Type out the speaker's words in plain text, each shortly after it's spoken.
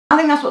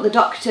that's what the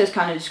doctors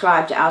kind of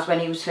described it as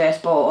when he was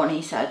first born.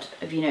 He said,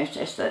 have you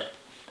noticed that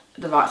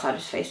the right side of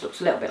his face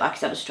looks a little bit like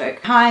he's had a stroke?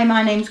 Hi,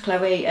 my name's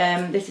Chloe.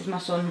 This is my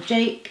son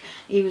Jake.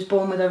 He was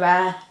born with a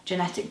rare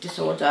genetic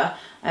disorder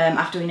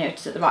after we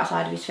noticed that the right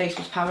side of his face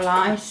was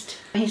paralysed.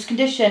 His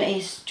condition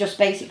is just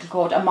basically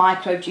called a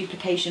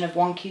microduplication of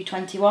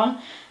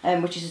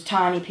 1q21, which is a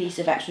tiny piece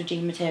of extra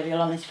gene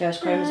material on his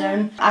first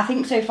chromosome. I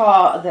think so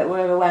far that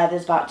we're aware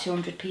there's about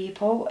 200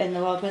 people in the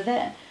world with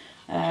it,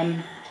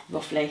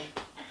 roughly.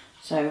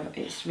 So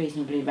it's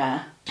reasonably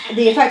rare.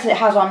 The effect that it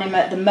has on him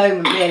at the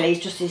moment really is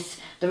just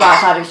the right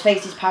side of his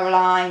face is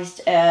paralysed,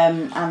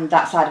 and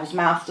that side of his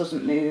mouth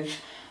doesn't move.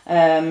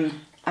 And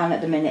at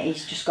the minute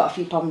he's just got a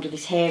few problems with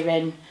his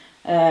hearing,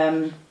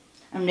 and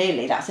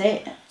really that's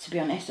it, to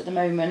be honest, at the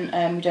moment.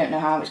 We don't know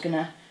how it's going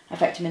to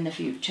affect him in the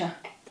future.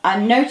 I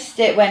noticed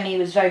it when he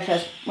was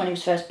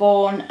first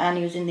born, and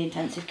he was in the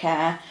intensive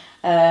care,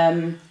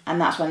 and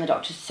that's when the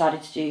doctors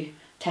decided to do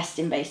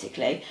testing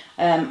basically.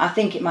 I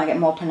think it might get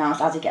more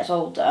pronounced as he gets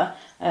older,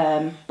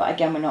 but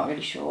again we're not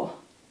really sure.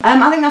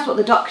 I think that's what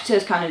the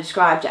doctors kind of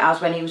described it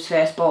as when he was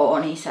first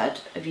born. He said,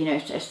 have you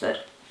noticed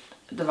that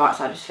the right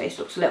side of his face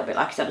looks a little bit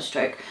like he's had a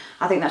stroke?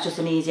 I think that's just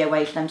an easier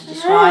way for them to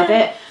describe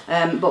it,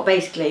 but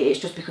basically it's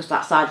just because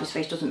that side of his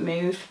face doesn't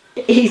move.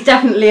 He's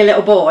definitely a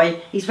little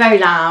boy. He's very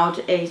loud,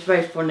 he's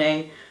very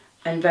funny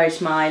and very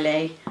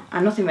smiley,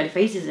 and nothing really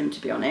phases him, to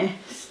be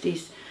honest.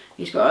 He's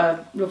got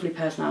a lovely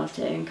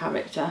personality and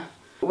character.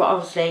 Well,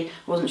 obviously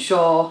wasn't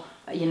sure,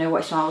 you know,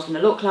 what his smile was going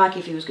to look like,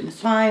 if he was going to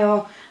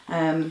smile,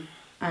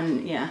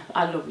 and yeah,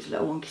 I love his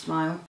little wonky smile.